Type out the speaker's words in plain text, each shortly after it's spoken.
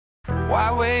Why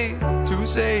wait to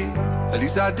say? At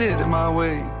least I did it my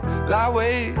way. Lie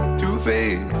way too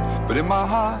faced, but in my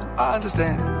heart I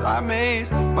understand. I made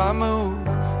my move,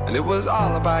 and it was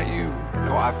all about you.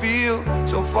 Now I feel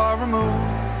so far removed.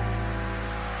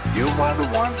 You are the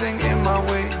one thing in my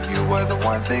way. You are the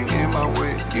one thing in my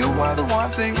way. You are the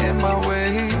one thing in my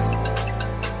way.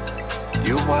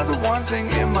 You are the one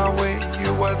thing in my way.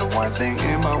 You are the one thing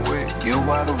in my way. You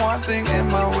are the one thing in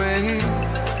my way.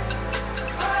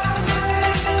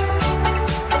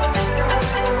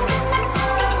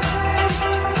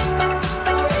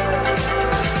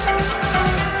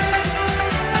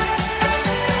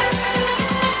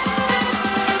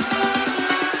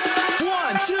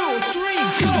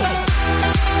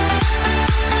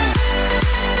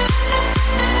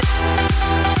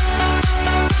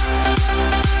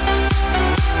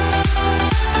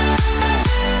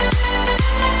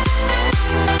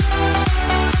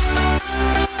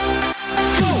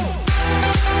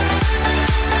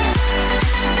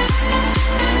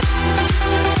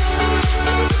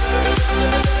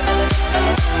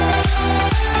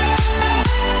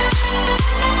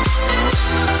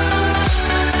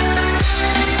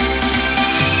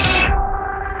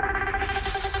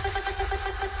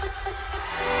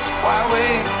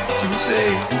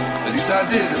 At least I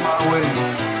did it my way.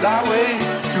 Lie way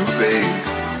too faced,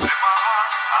 but in my heart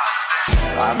I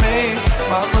understand. I made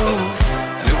my move,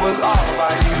 and it was all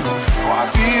about you. Oh, I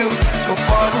feel so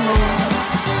far removed.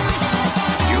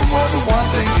 You are the one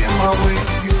thing in my way.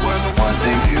 You are the one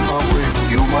thing in my way.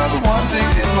 You are the one thing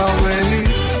in my way.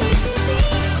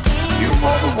 You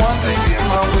are the one thing in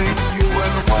my way. You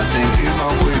are the one thing in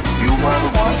my way. You are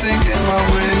the one thing in my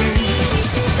way.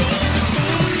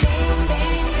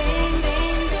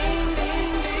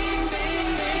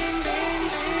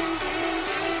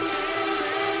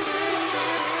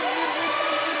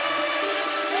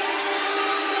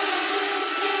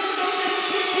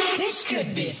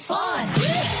 Could be fun.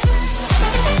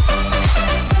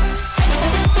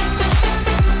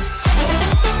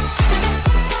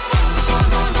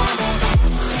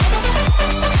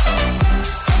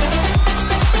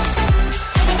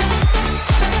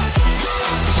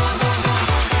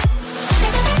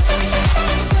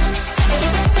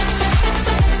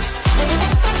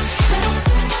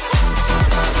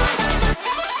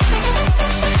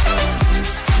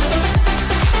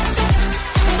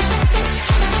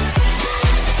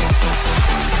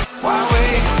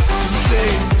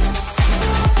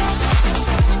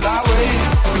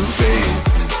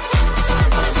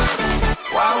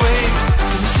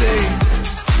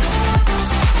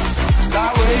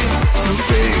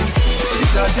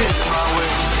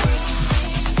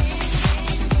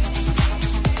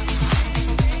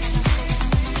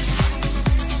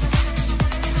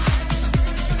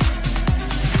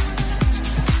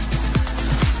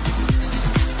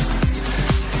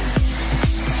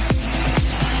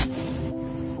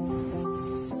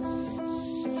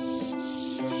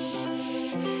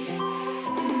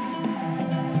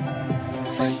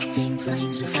 Fighting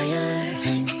flames of fire,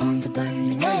 hang on to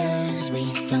burning wires.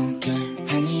 We don't care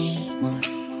anymore.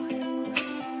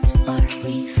 Are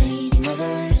we fading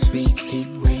lovers? We keep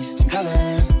wasting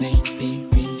colors. Maybe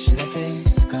we should let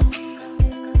this go.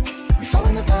 We're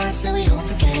falling apart, still we hold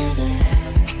together.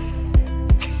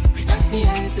 We passed the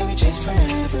end, so we chase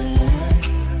forever.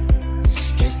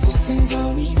 Guess this is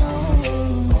all we know.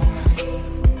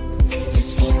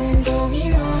 This feeling's all we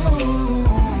know.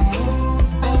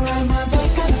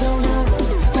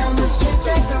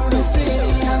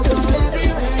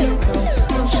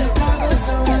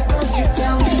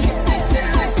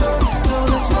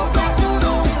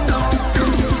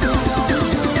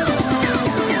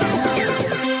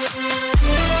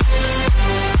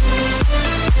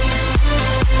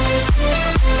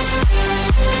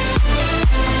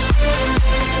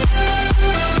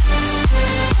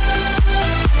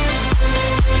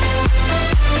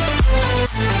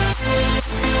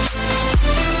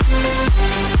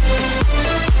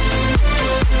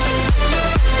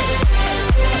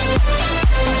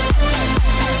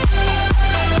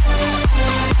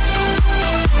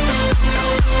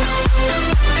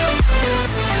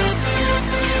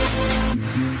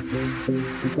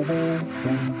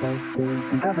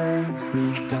 We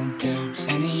don't care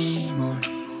anymore.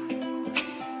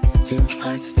 Two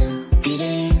hearts still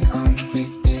beating on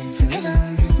with different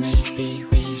rhythms. Maybe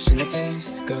we should let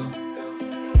this go.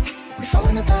 We're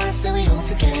falling apart, still we hold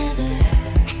together.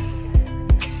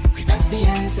 We passed the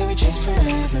end, so we chase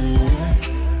forever.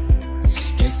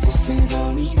 Guess this is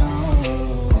all we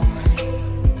know.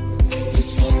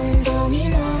 This feeling's all we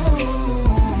know.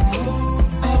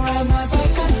 I ride my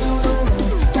bike until the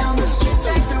road, down the streets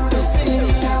right through the city.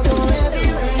 I'll go everywhere.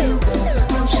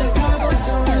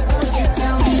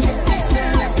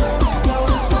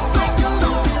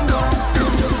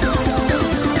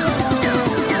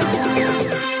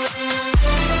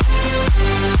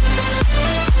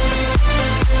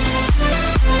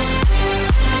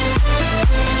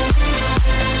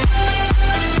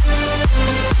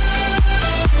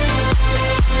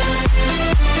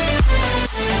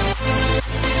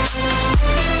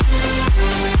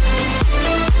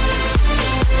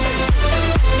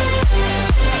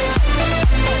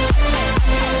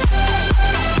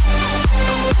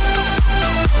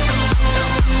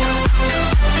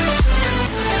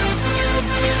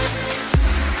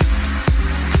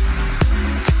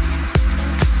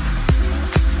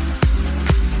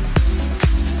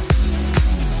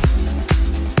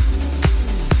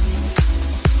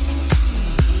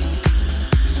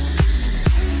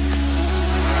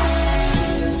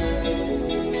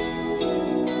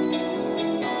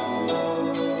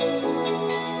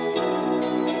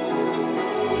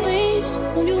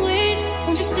 close? Won't you wait?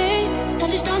 Won't you stay? At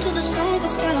least until the sun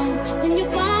goes down. When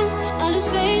you're gone, I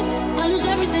lose faith, I lose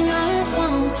everything I have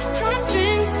found.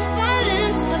 Heartstrings,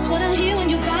 violence, that's what I hear when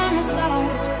you're by my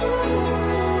side.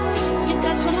 Yeah,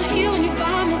 that's what I hear when you're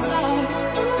by my side.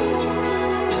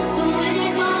 But when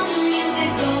you're gone, the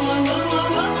music goes.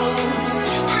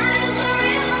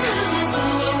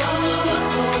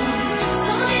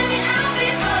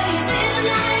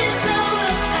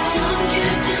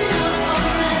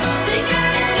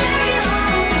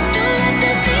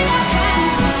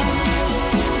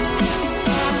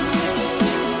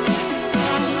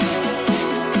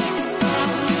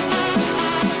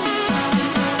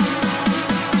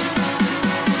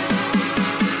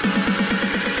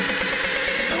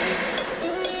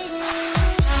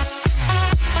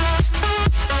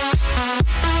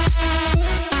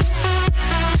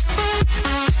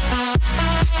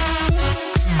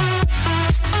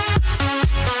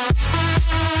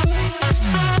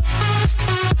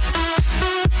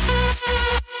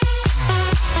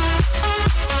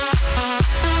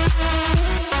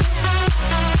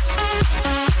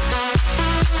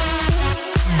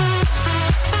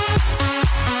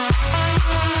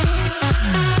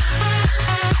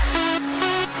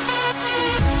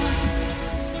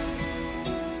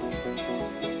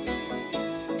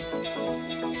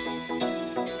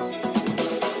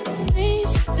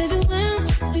 Baby, when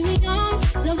we were young,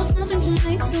 there was nothing to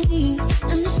make for me.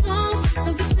 And the songs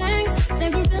that we sang, they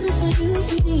were written for you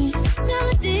and me.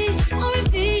 Melodies on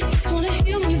repeat, it's what I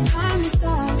hear when you by my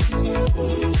side.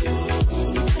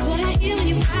 It's what I hear when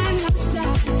you by my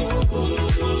side. When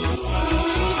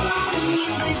you go, the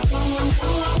music goes.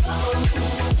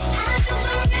 I just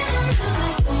want rhythm,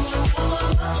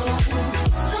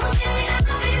 so get me out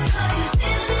before you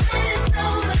say the night is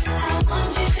over. I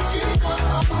want you to know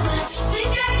that we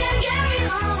gotta carry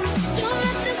on. Don't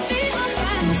let this be our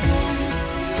final song.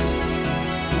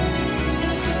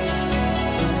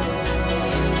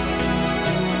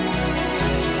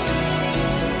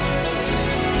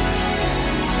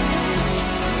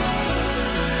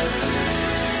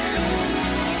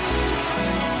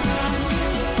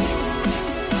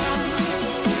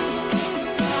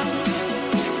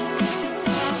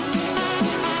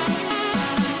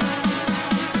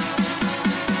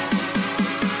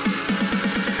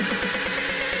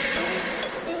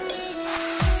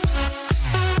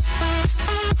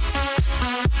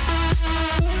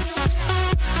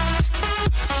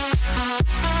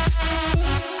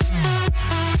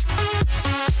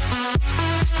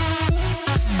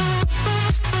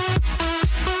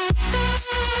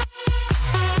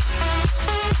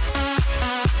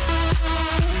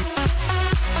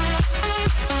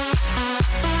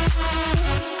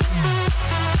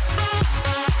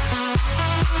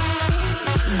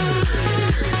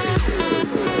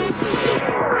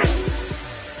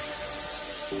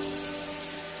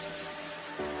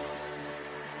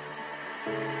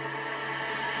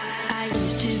 I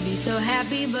used to be so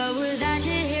happy, but without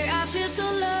you here I feel so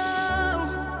low.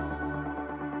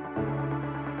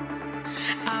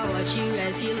 I watch you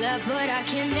as you left, but I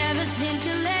can never seem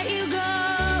to let you go.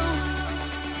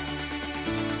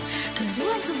 'Cause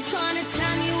once upon a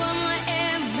time you were my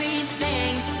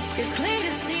everything. It's clear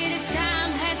to see that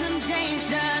time hasn't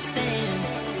changed a thing.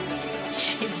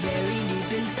 It's buried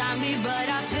deep inside me, but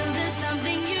I feel there's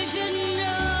something you should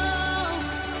know.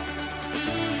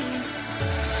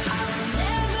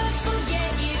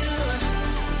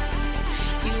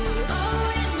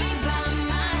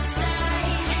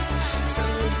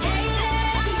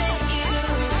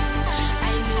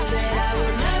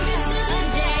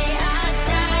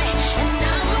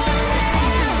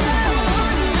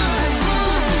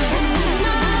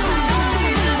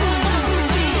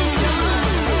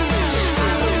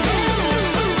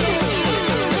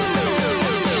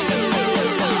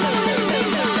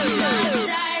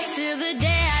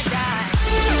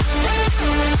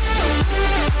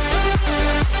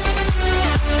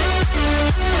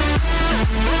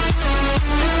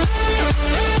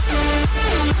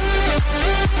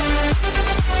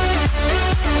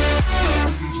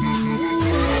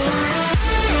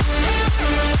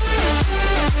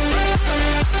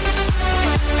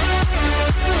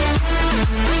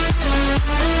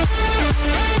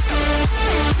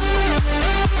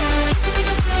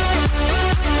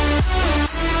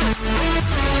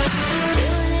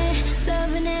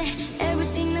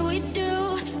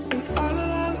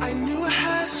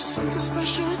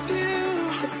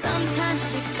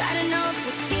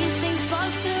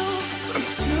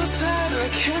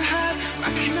 can't hide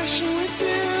my connection with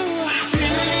you.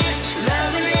 Feeling it,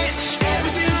 loving it,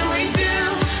 everything that we do.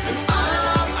 And all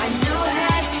along I knew I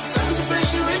had something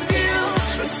special with you.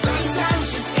 But sometimes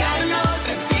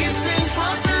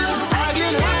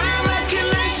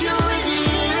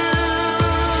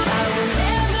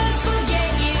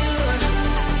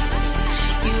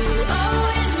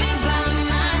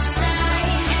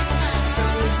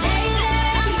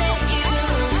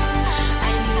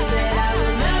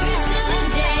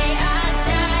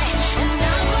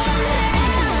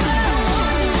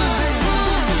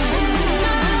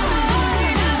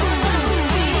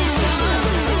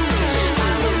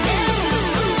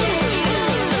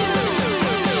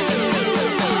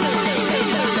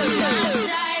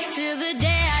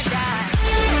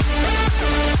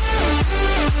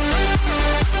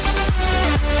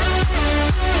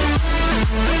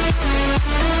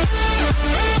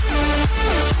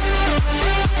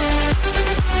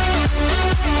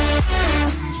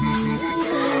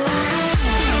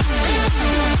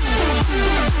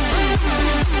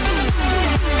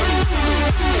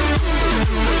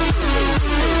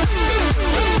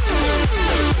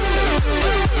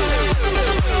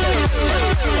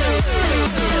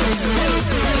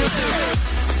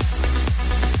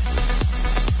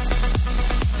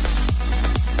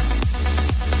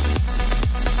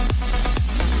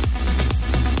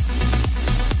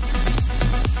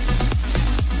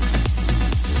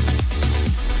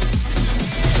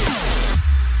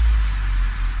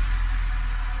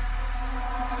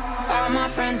my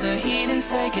friends are heathens,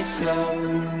 take it slow.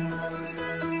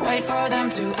 Wait for them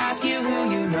to ask you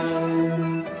who you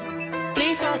know.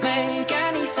 Please don't make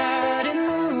any sudden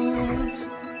moves.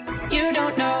 You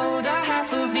don't know the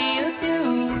half of the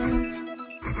abuse.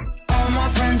 All my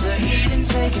friends are heathens,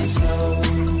 take it slow.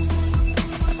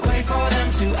 Wait for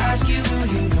them to ask you who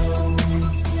you know.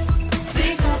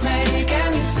 Please don't make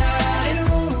any sudden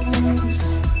moves.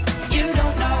 You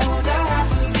don't know the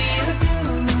half of the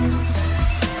abuse.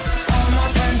 All my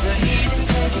friends are heathens,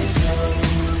 take it slow.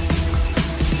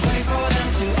 Wait for them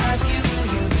to ask you who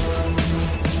you know.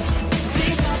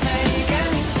 Please don't make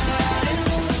any sudden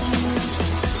moves.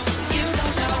 You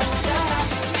don't know the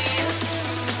half of the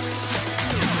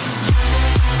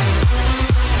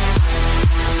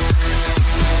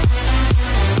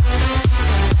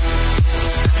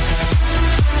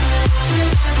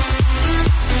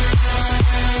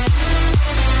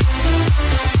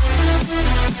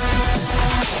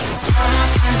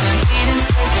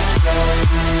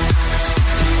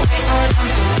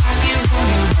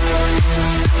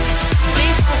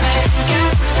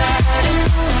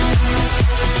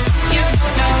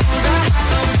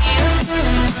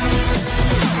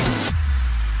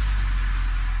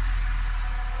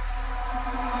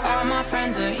All my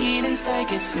friends are heathens,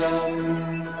 take it slow.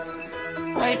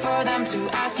 Wait for them to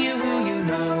ask you who you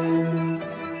know.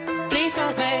 Please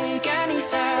don't make any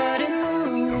sudden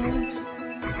moves.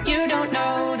 You don't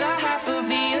know the half of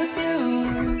the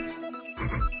abuse.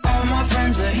 All my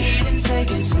friends are heathens,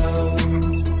 take it slow.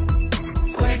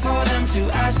 Wait for them to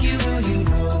ask you who you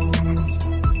know.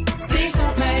 Please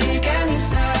don't make any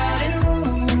sudden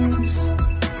moves.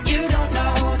 You don't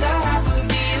know the half of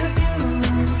the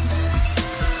abuse.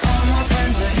 All my friends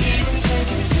are heathens, take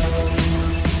it slow.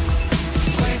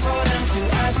 Wait for them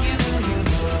to ask you who you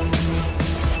know.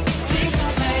 Please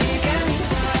don't make any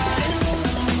sudden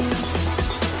moves.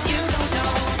 You don't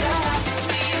know the half of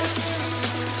the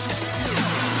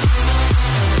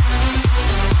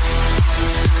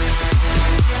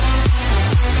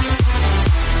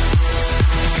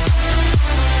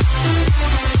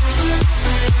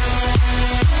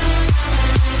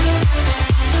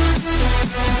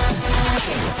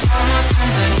All my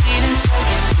friends are heathens,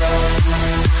 take it slow.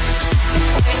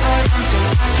 Wait for them to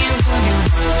ask you who you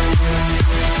know.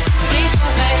 Please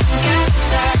don't make any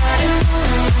sudden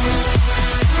moves.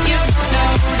 You don't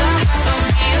know the half of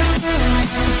the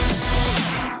abuse.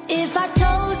 If I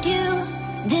told you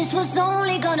this was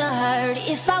only gonna hurt,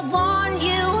 if I warned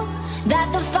you that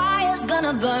the fire's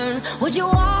gonna burn, would you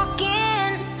walk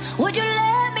in? Would you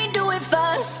let me do it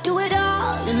first? Do it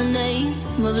all in the name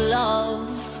of love.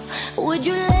 Would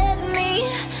you let me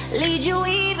lead you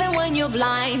even when you're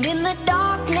blind? In the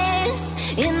darkness,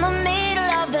 in the middle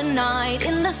of the night,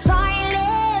 in the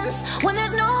silence, when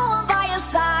there's no one by your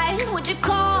side, would you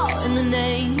call in the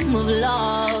name of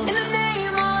love? In the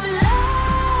name of love,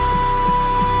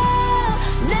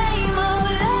 name of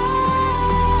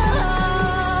love,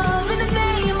 in the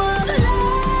name of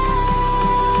love,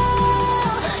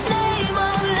 name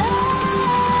of love,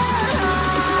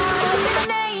 in the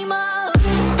name of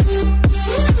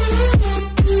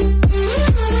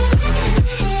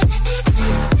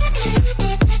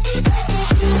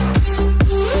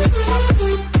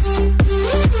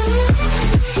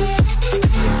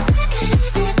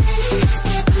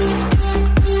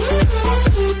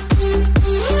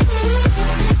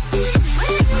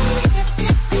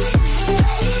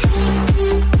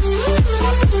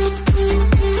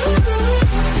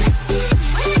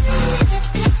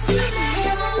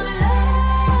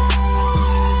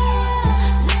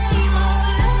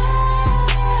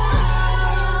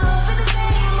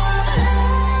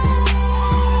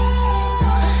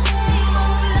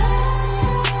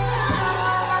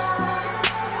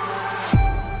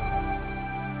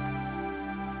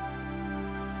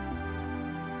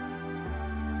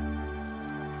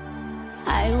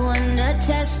I wanna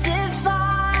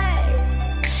testify,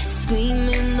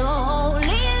 screaming the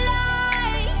holy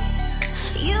light.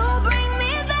 You bring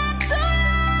me back to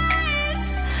life,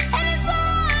 and it's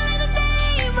all in the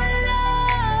name of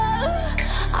love.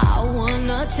 I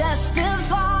wanna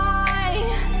testify,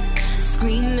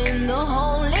 screaming the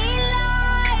holy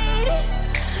light.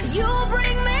 You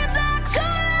bring me back to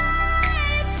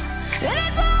life, and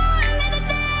it's all in the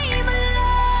name of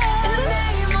love. In the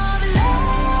name of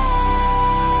love,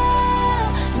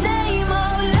 name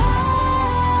of love,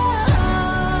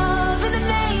 in the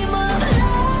name of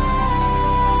love,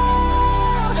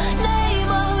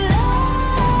 name of love,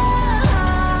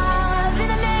 in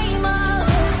the name of,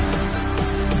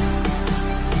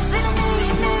 in the name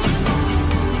of.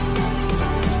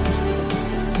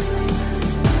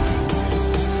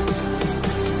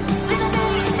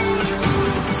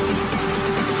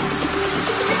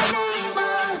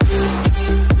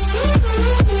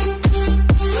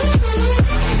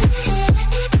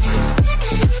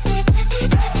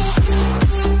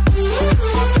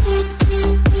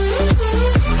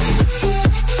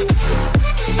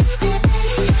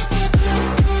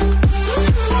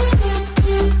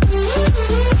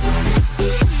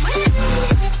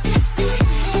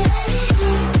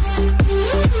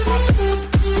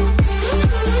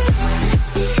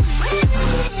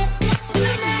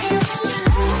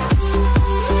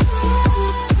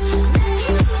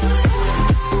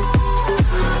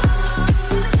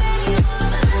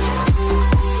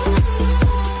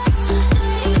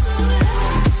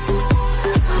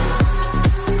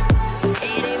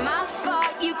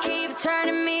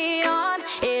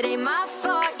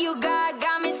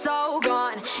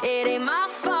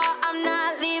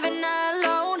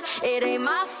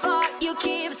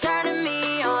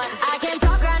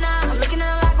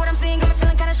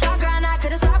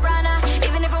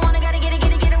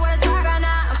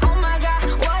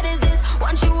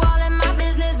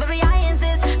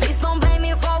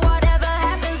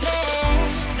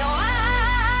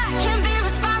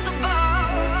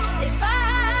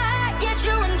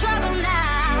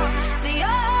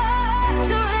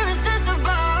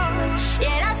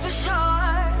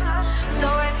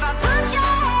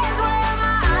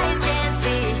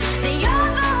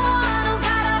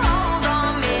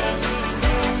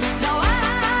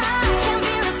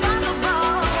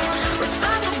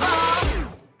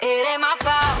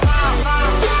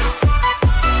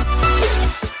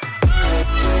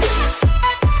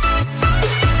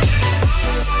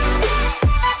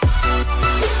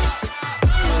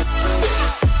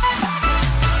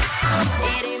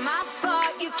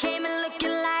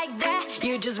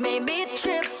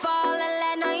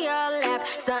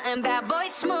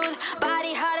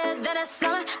 that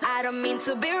summer. I don't mean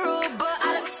to be rude, but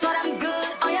I look so damn good.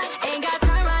 Oh yeah, ain't got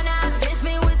time right now. Miss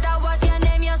me without what's your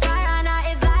name, your side right now.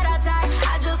 It's light outside.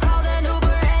 I just called an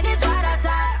Uber and it's right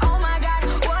outside. Oh my God,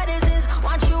 what is this?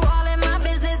 Want you all in my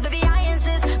business, baby, I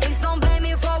insist. Please don't blame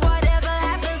me for whatever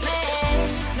happens, man.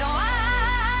 No,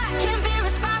 I can't be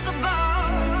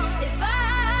responsible if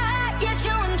I get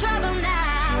you in trouble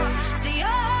now. See,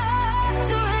 you're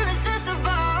too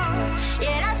irresistible,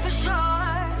 yeah, that's for sure.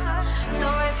 So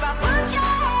if I put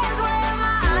your hands where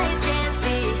my eyes can't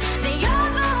see, then you're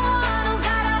the one who's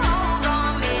got a hold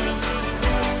on me.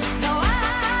 No, I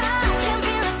can't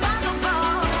be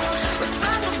responsible.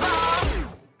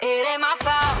 It ain't my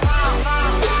fault.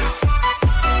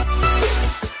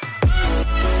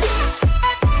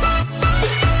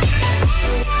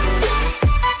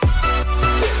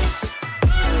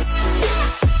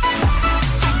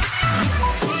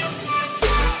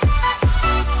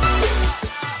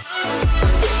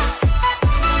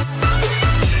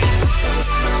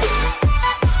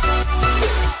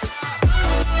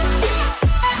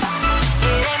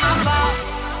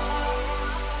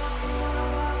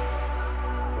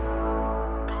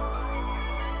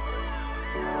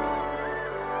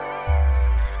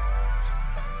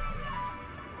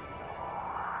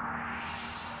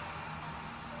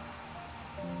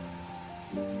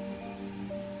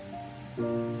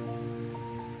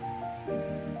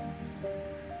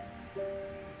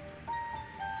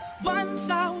 Once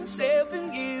I was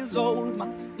 7 years old, my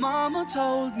mama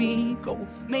told me, go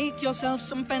make yourself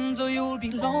some friends or you'll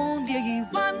be lonely.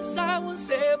 Once I was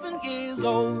 7 years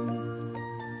old.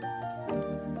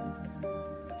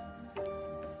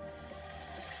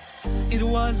 It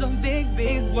was a big,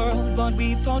 big world, but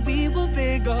we thought we were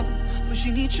bigger.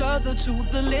 Pushing each other to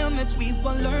the limits, we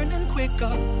were learning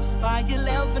quicker. By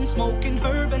 11, smoking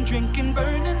herb and drinking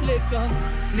burning liquor.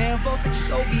 Never rich,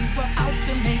 so we were out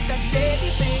to make that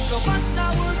steady bigger. Once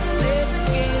I was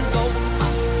 11 years old,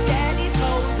 my daddy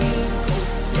told me, go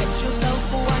get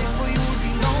yourself a wife or you'll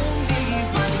be lonely.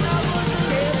 Once I was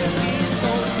 11 years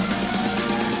old.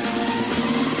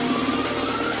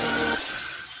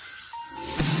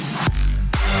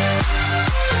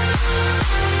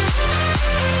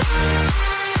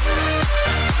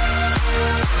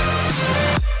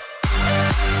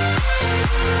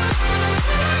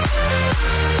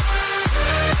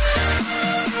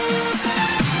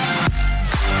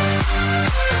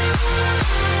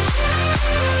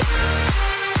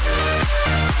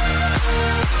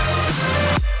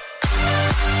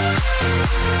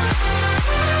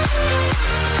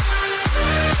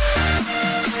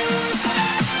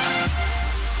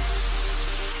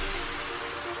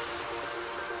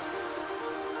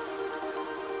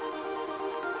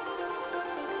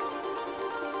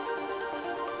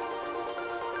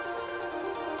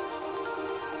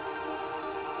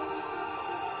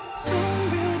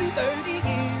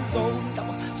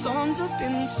 Songs have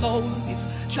been sold. We've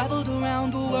traveled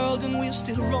around the world and we're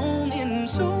still roaming.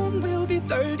 Soon we'll be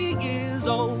 30 years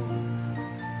old.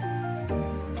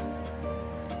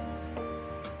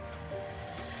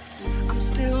 I'm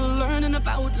still learning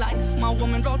about life. My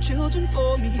woman brought children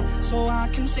for me, so I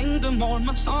can sing them all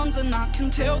my songs and I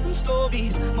can tell them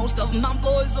stories. Most of my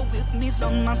boys are with me,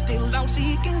 some are still out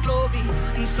seeking glory,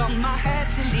 and some I had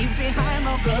to leave behind.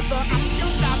 My brother, I'm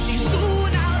still sadly.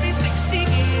 Soon I'll be 60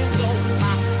 years old.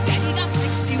 My daddy got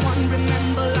 61.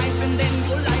 Remember life and then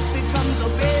your life becomes a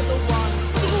better one.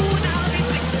 Soon I'll be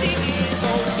 60 years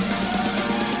old.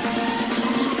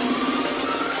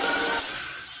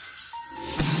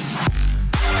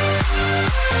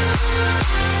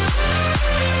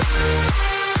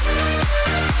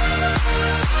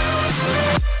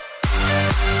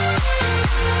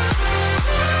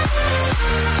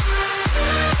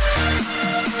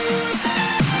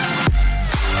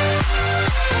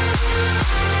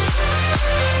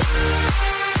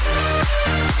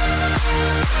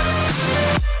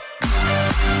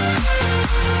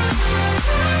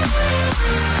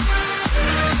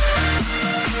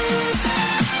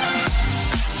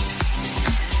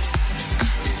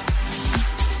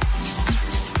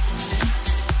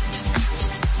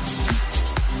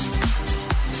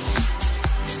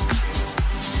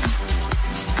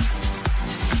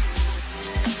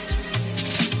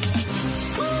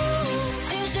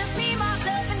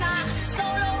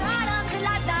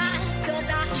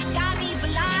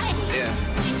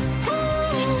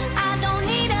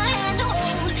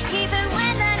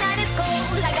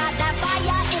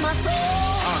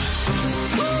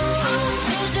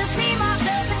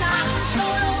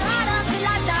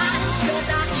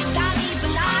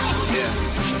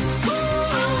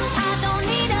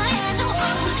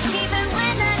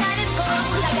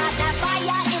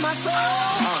 my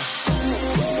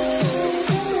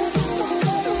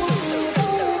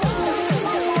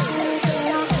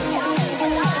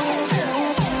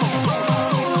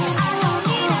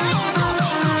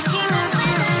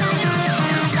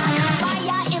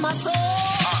soul.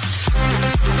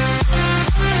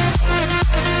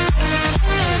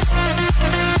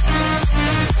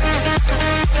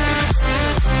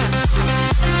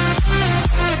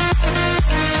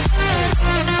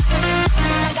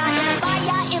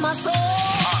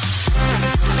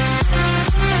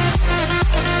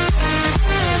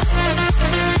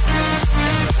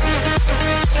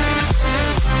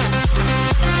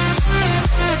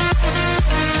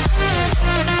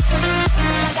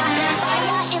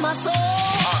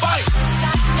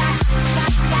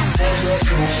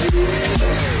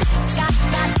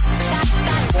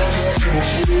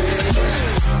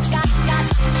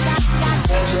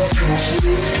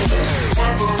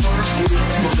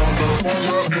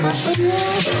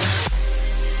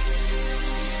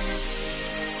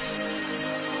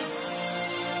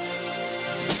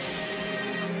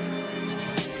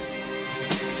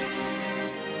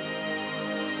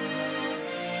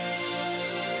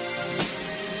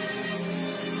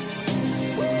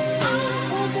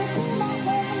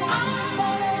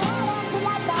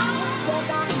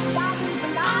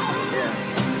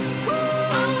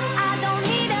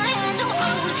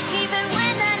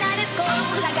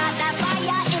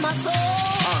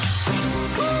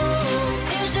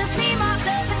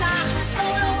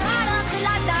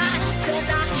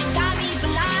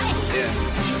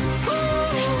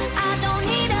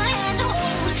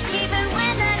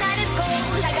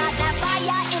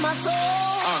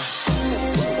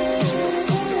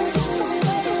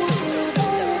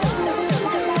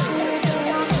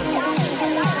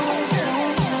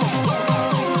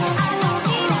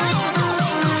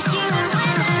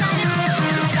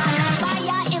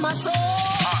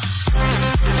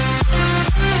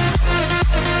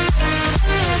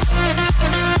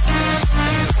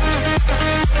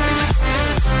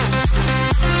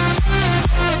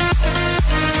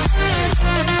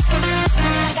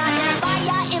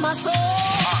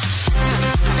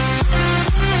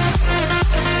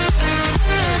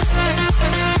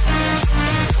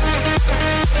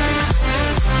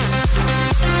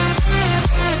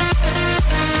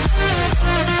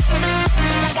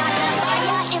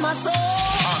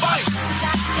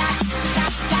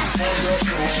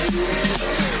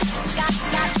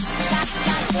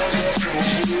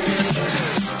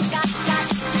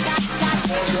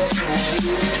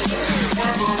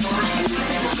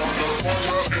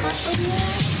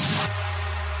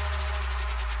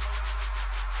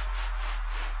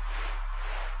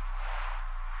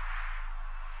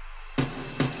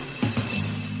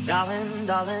 Darling,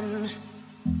 darling,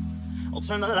 I'll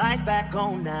turn the lights back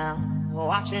on now.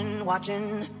 Watching,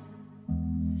 watching,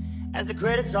 as the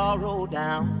credits all roll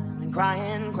down. And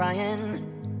crying, crying,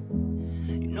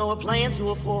 you know we're playing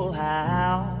to a full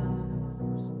house.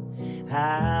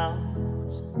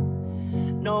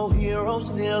 No heroes,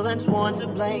 villains, one to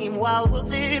blame. While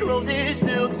wilted roses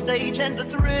fill the stage, and the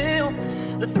thrill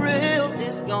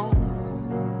is gone.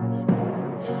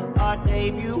 Our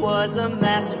debut was a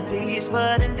masterpiece,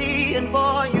 but in the end,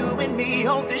 for you and me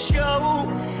on this show,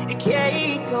 it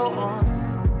can't go on.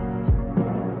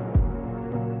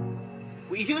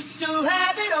 We used to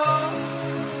have it all,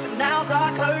 but now's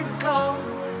our curtain call.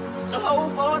 So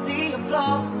hold for the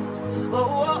applause,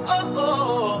 oh, oh,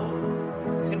 oh,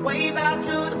 and wave out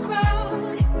to the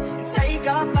crowd and take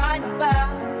our final bow.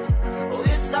 Oh,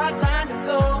 it's our time to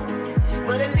go,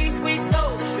 but at least we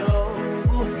stole the show.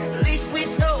 At least we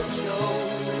stole the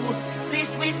show. At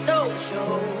least we stole the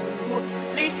show.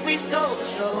 At least we stole the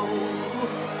show.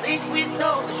 At least we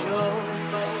stole the show.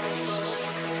 But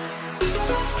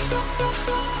at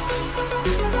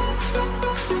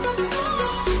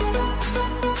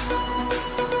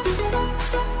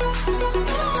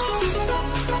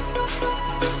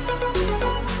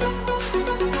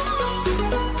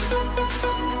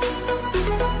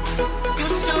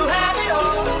least we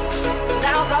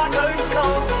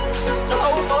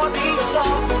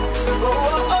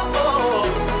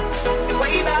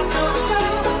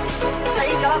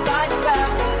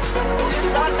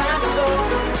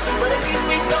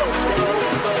stole the show.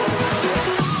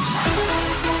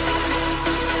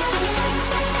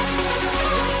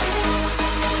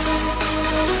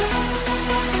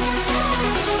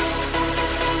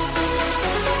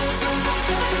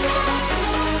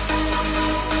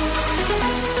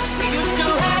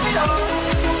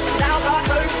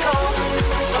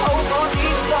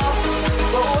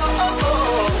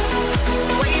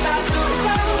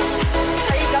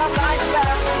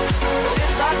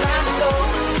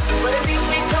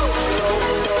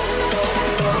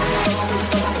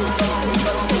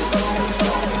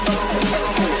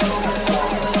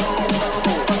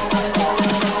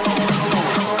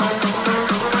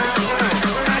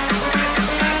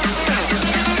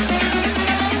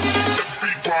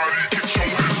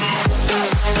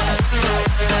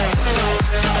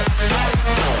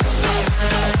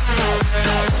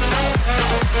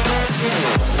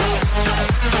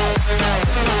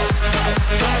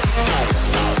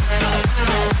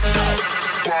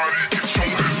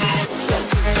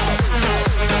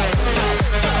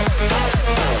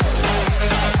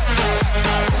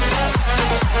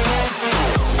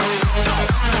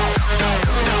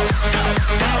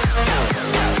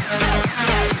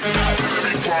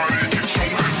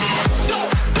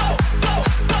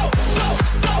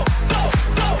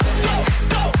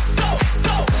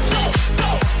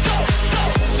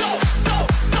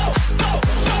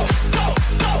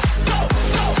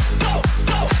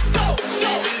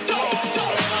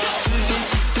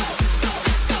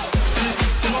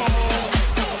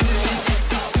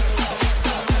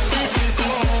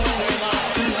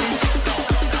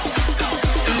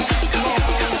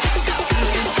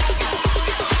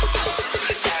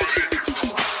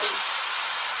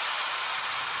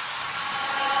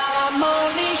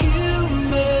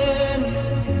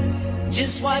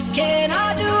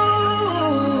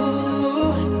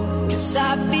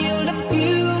 feel the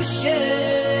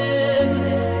fusion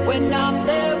when I'm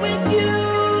there with you.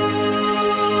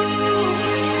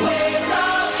 We're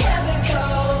all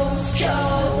chemicals,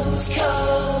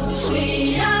 we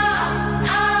are.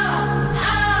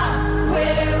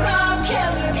 We're all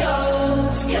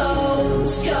chemicals,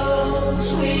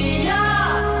 we are.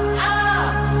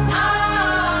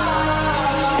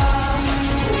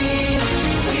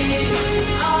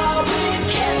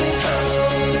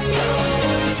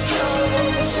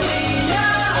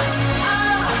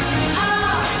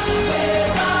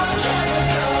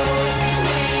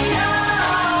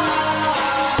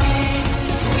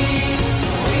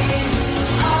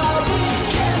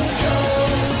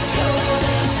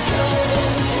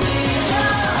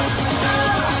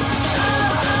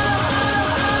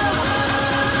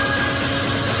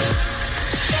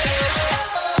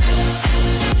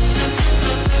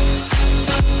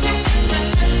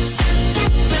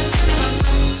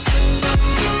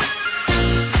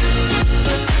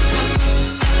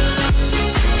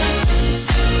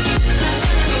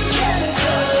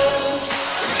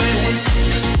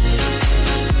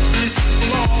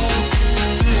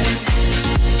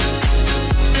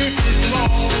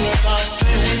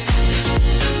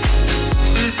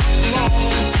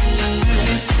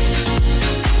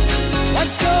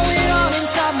 What's going on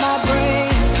inside my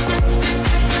brain?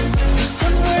 You're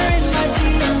somewhere in my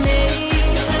DNA.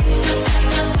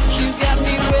 You got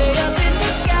me way up in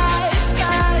the sky.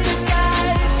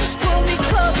 Just pull me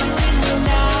closer in the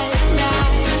night.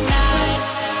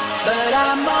 But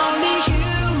I'm only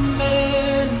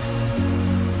human.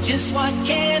 Just what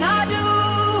can I do?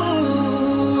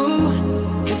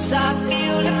 'Cause I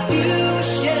feel the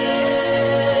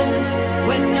fusion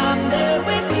when I'm there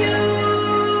with you.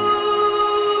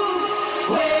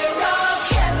 We're all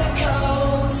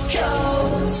chemicals,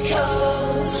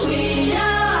 we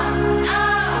are.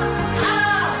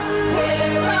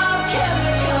 We're all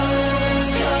chemicals,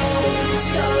 we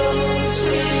are. We all chemicals,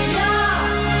 we are.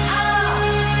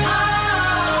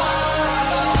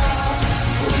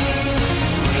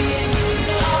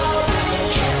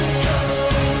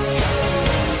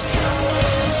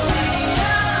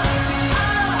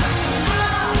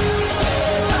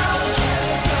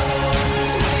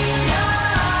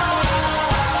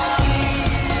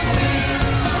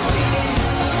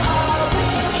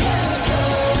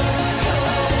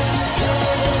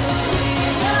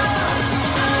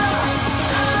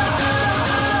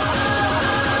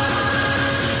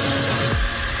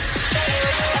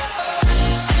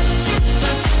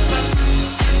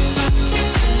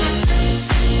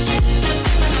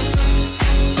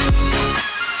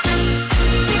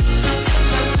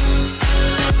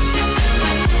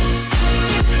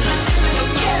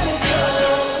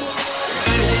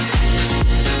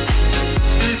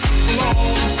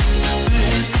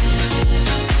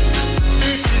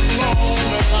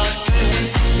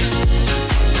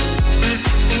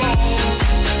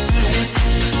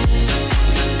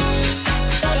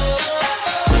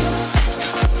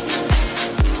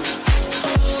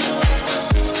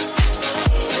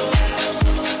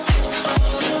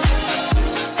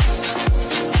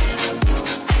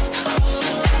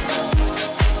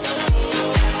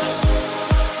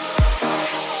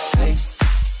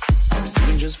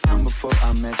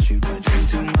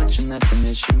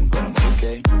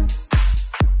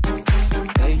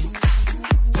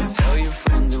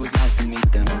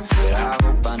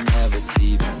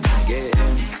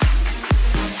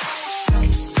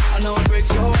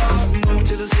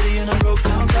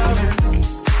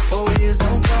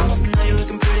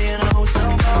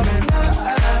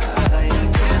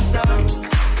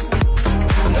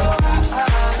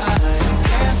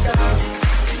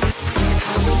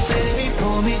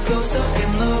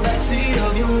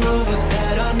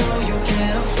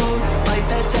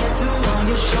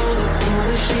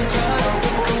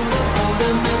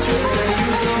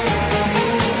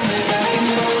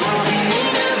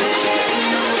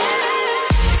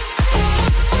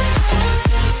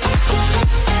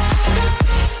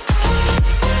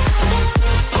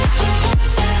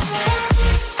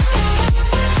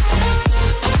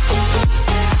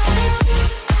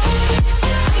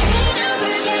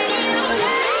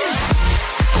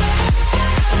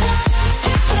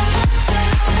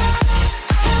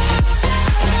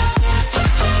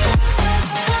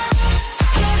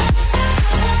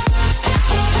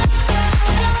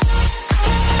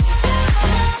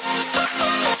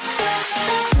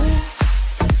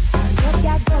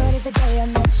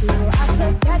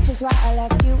 why I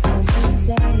left you, I was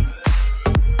insane.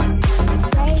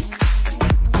 Say,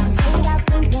 maybe I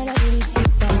think that I really too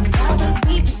soon. Now we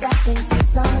beat to death into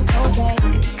some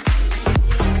cocaine.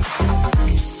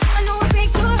 I know it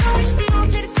breaks your heart.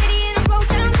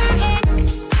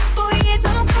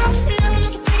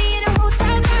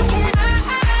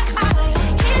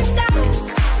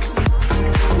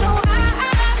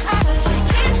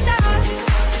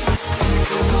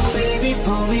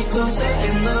 Pull me closer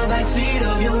in the backseat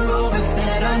of your Rover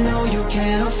that I know you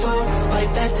can't afford.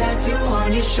 Bite that tattoo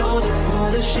on your shoulder.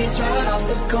 Pull the sheets right off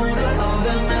the corner of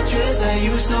the mattress that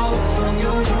you stole from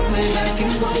your roommate back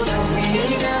in Boulder. We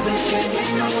ain't never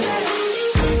getting older.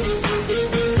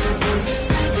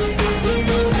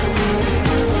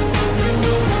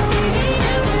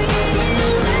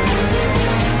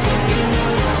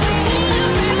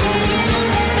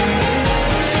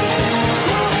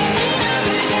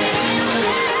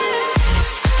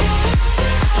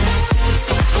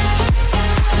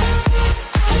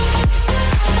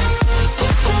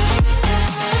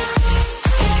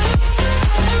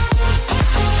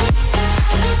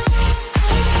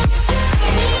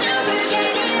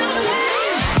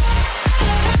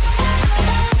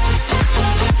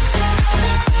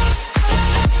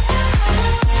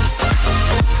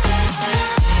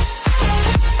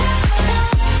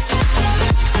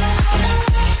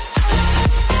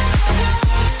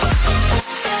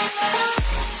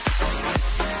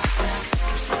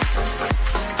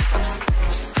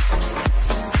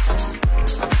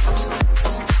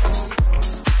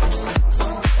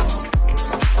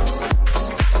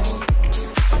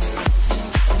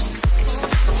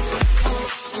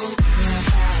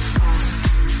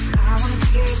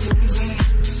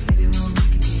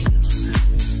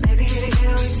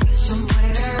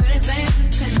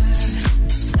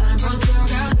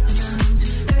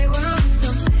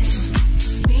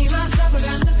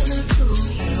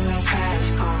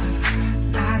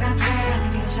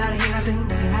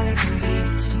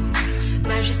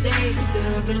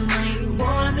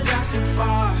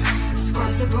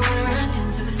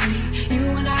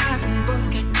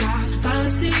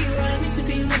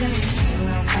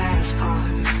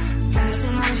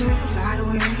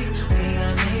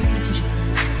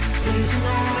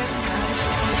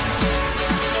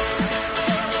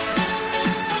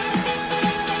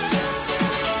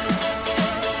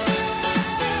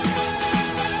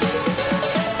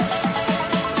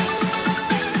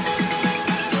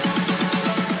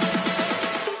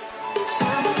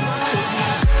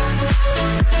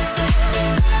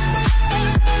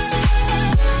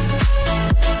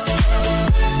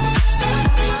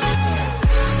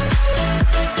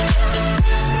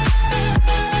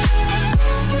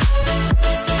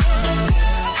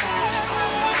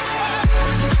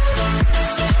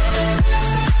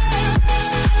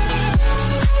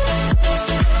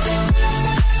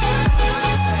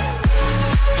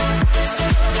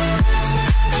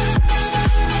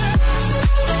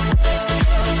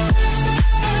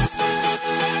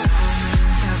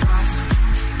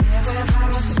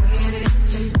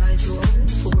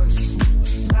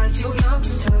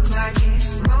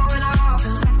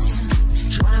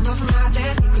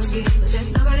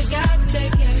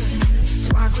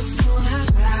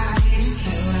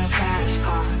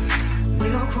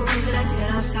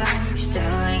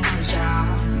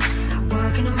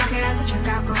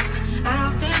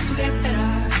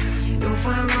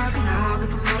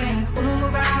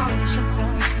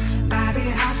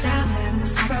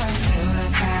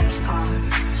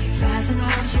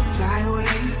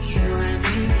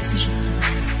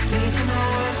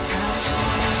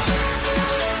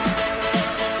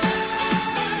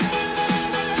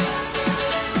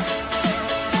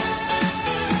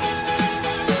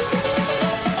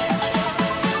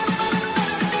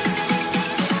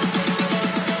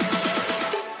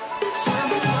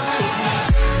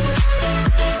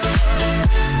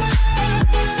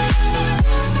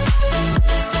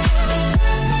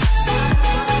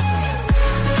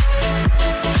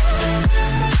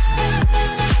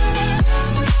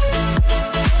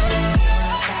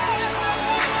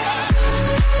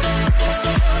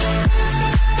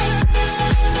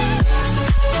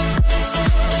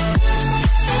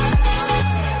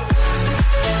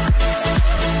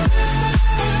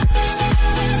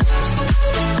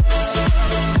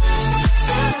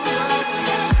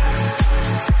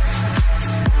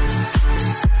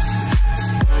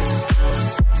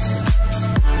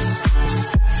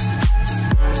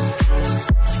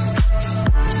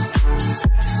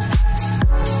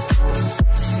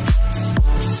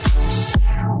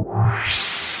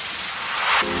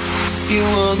 You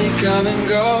only come and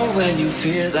go when you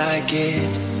feel like it.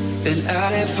 Been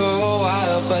at it for a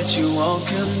while, but you won't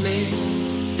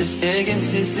commit. This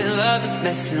inconsistent love is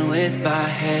messing with my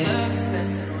head,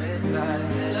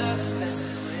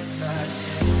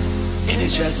 and it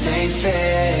just ain't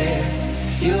fair.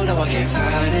 You know I can't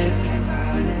fight it,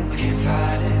 I can't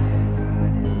fight it.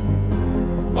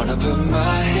 Wanna put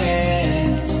my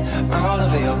hands all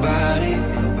over your body.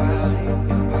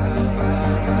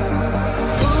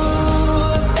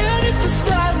 Ooh, and if the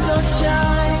stars don't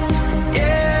shine, yeah,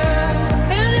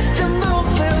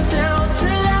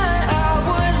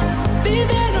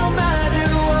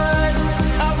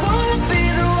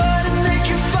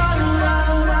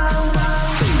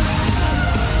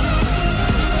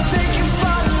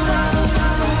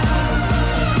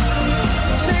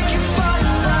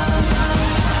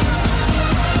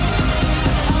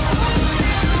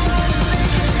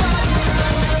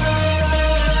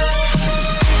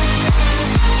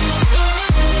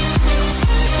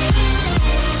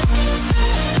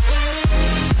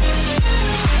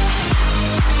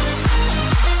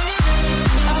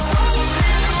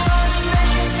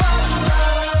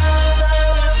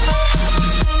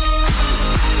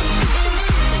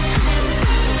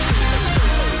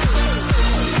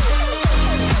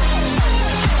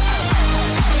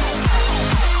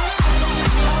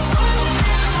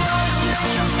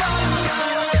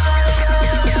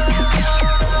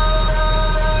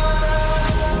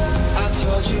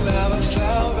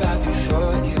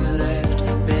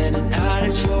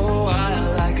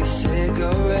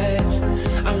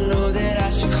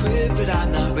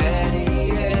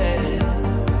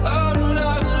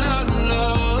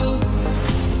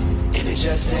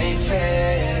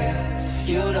 yeah.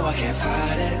 You know I can't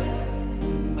fight it,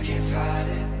 I can't fight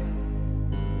it.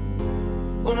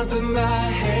 Wanna put my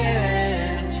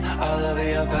hands all over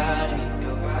your body.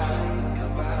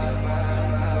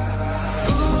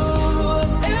 Ooh,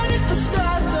 and if the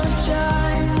stars don't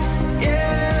shine,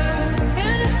 yeah,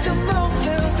 and if the moon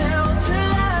fell down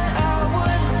tonight, I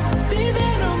would be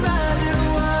there no matter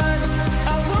what.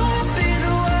 I wanna be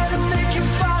the one to make you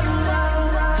fall in love,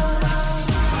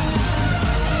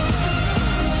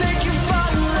 make you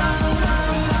fall in love,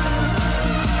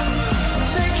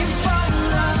 make you fall in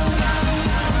love.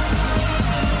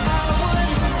 I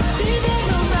would be there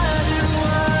no matter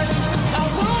what. I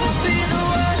wanna be the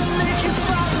one to make you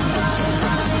fall in love.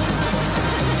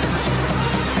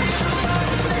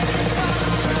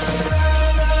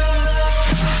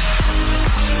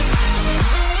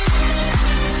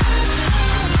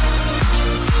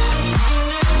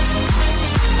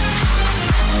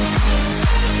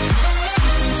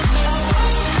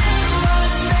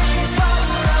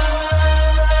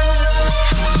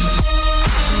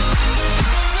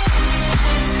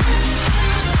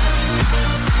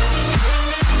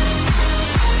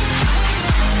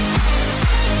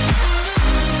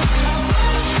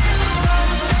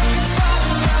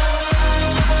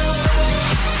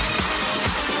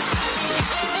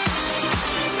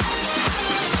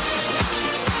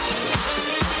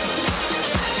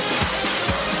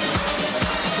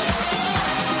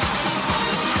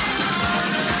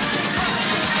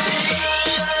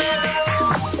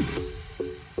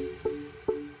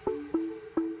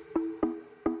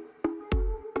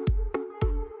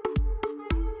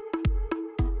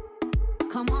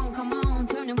 Come on,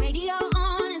 turn the radio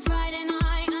on. It's Friday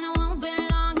night and I won't be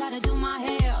long. Gotta do my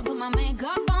hair, put my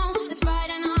makeup on. It's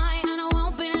Friday night and I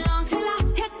won't be long till I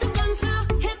hit the dance floor,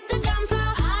 hit the dance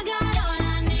floor. I got all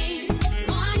I need.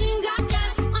 No, I ain't got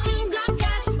cash,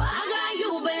 but I got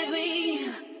you, baby.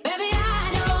 Baby,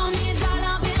 I don't need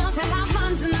dollar bills to have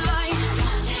fun tonight.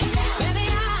 Baby,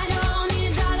 I don't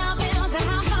need dollar bills to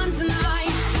have fun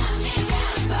tonight.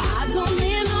 I don't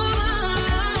need no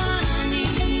money.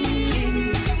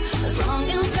 As long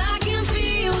as I can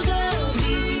feel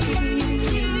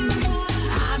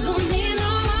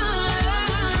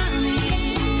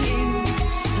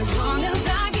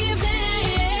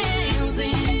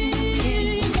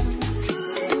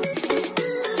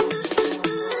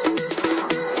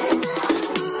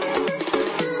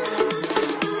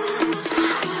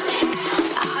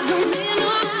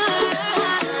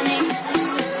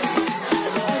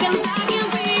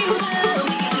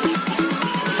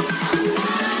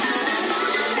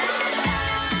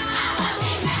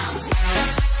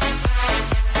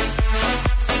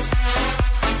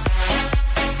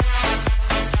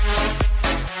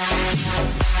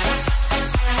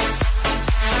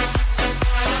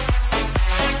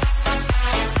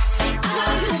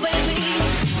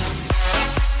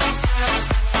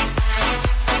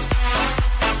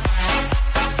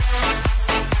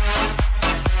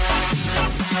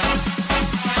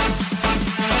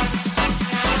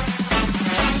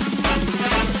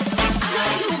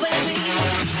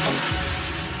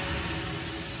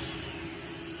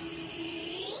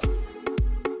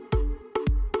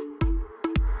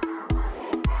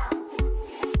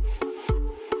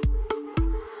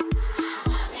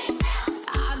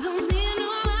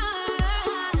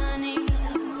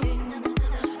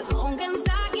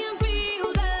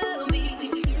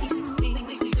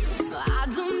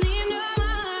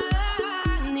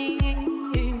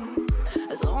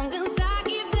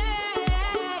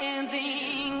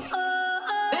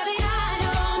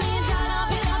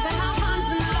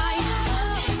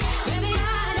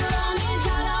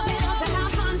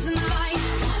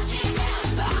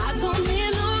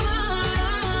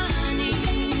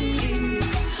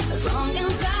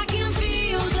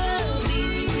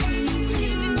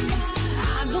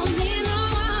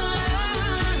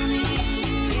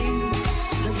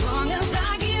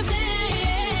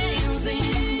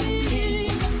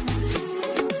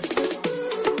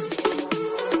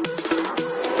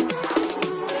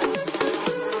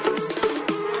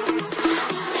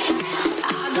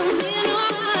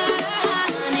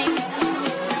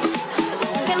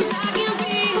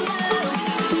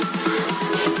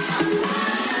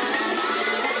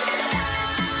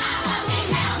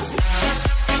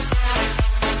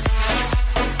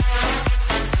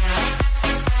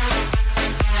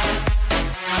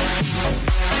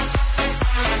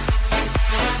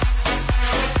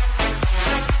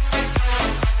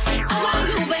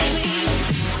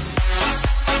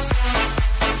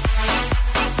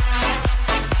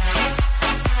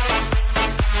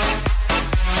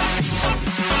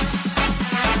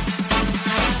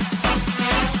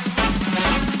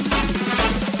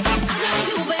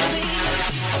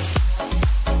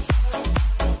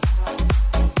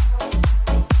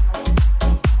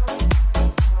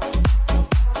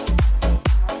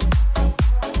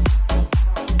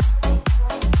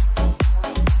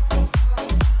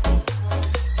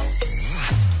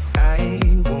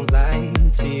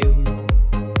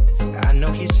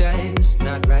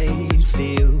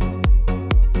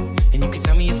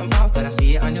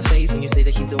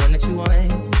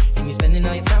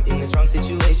out in this wrong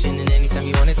situation, and anytime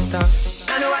you want it to stop.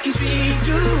 I know I can treat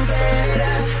you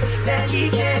better than he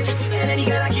can, and any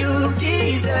girl like you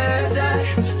deserves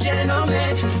a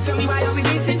gentleman. Tell me why are we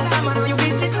wasting time? I know you're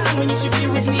wasting time when you should be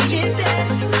with me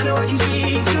instead. I know I can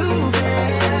treat you better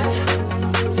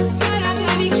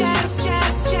than he can.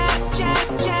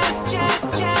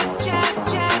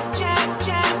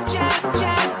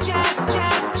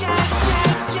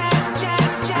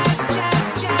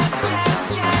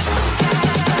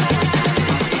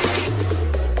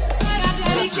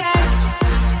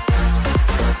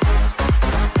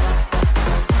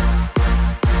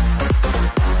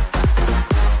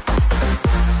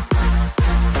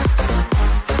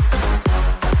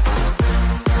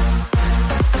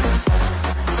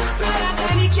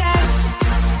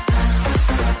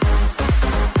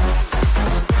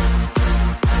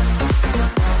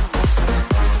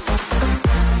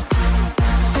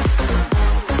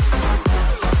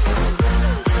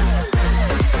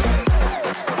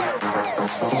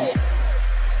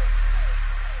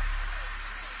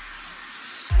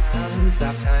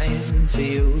 Stop time for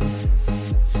you.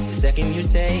 The second you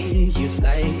say you'd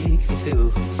like me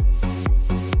to,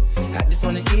 I just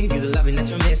wanna give you the loving that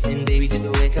you're missing, baby. Just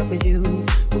to wake up with you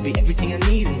will be everything I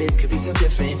need, and this could be so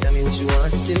different. Tell me what you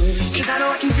want to do. Cause I know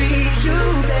I can treat you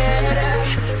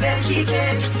better than he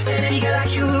can, and any girl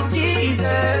like you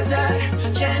deserves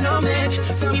a gentleman.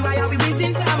 Tell me why are we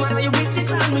wasting time? I know you're wasting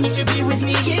time when you should be with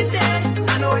me instead.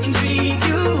 I know I can treat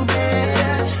you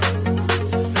better.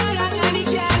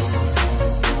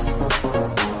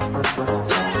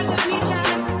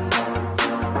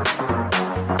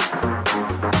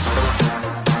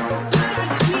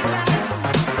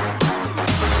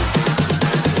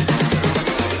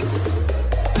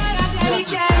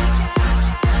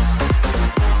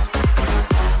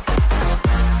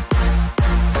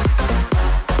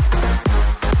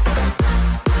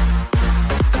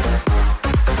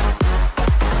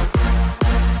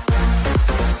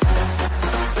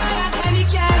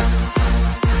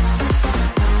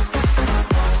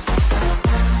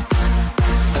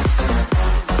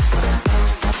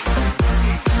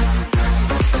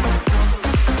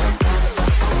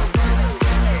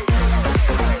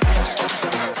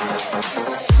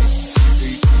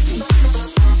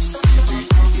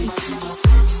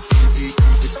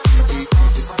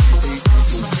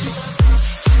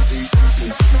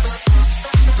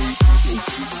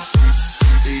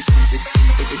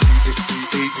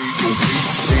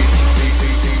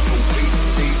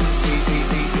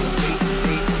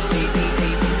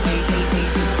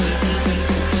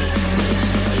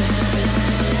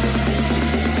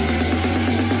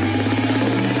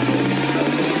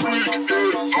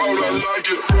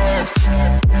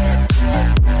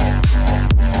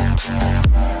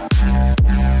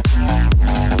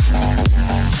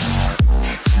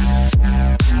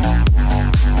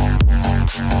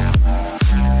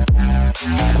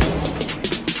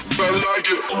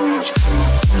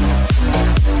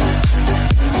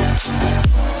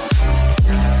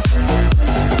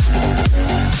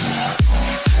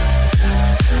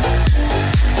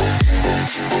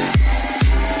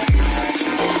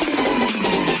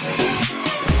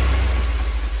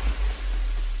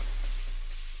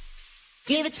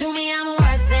 Give it to me, I'm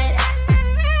worth it.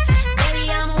 Baby,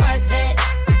 I'm worth it.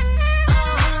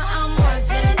 I'm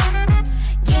worth it.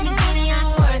 Give me, I'm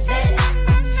worth it.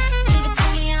 Give it to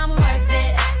me, I'm worth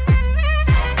it.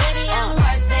 Baby, I'm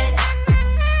worth it.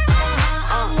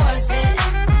 I'm worth it.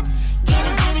 Give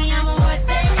me, I'm worth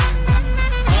it.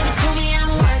 Give it to me,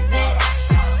 I'm worth it.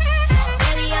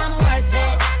 Baby, I'm worth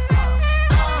it.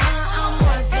 I'm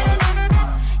worth it.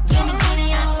 Give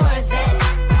me, I'm worth it.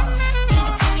 Give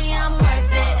it to me, I'm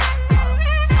worth it.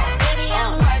 Baby,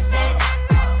 I'm worth it.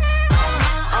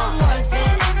 I'm worth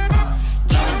it.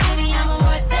 Give me, I'm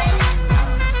worth it.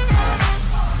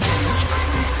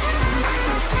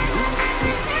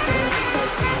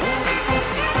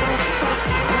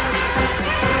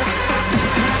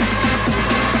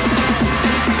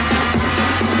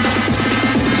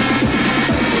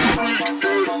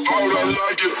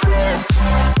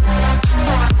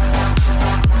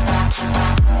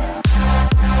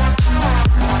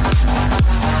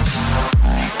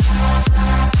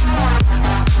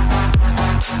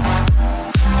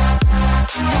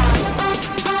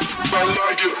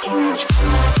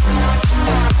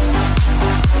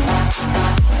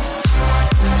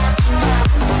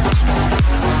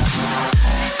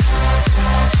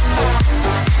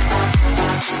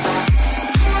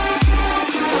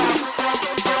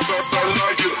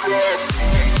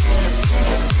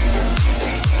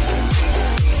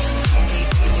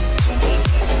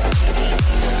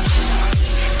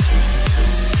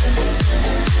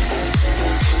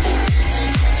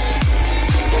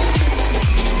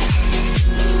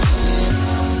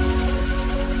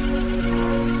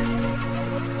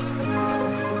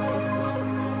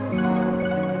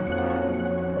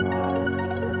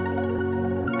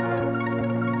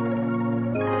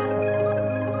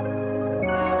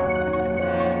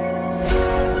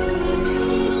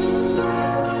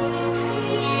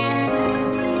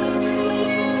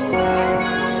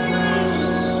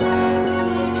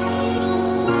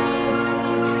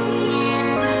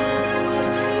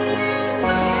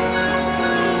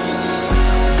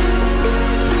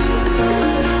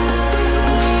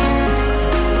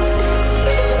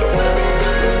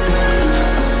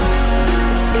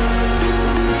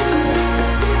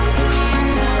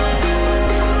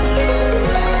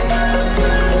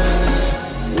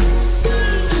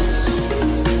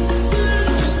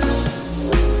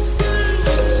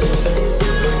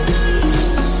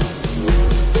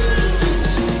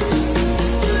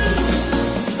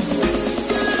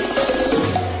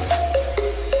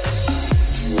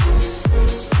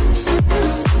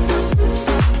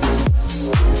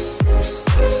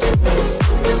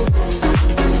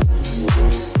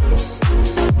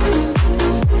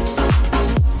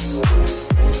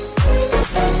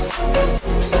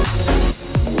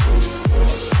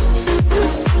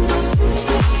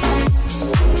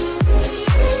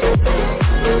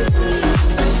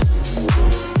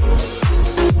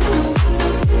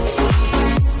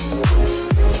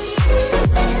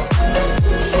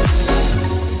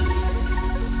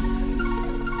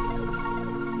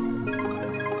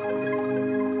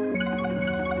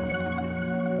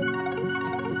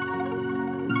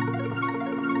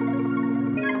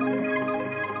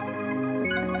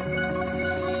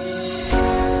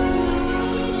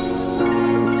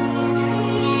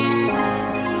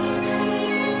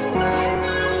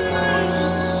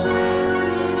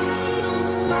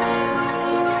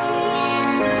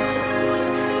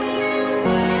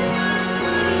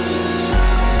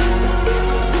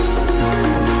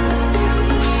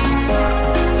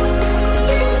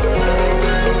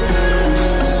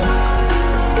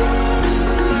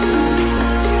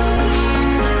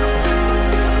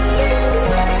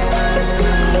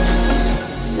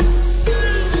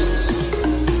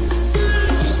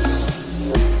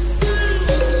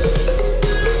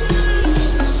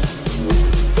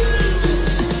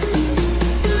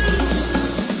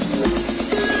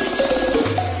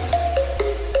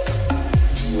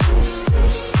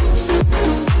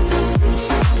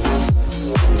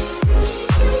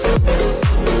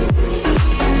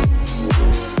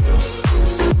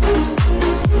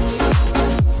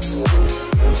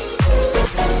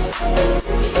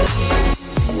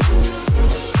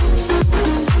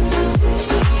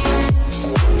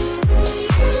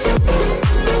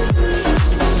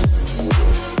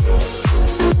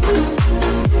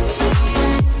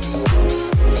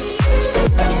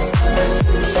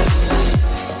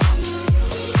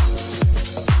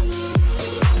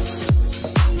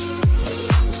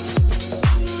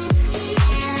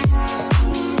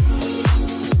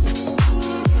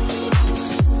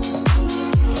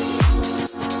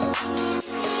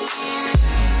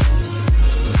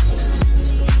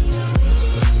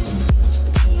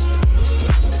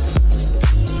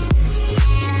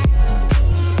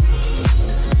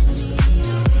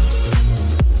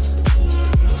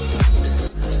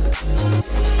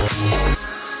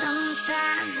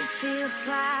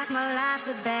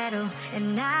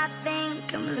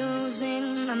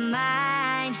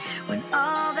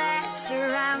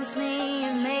 surrounds me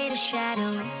is made of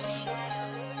shadows.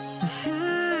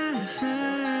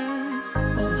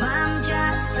 Oh, I'm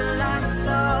just a lost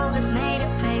soul that's made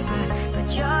of paper, but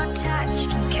your touch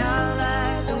can color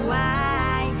the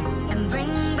white and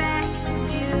bring back the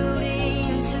beauty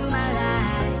into my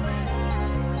life.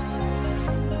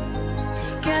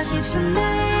 'Cause it's a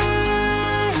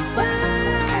mad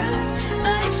world,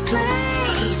 but it's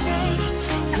crazy,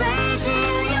 crazy.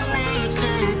 You make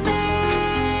it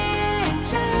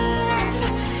better,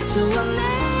 so I'm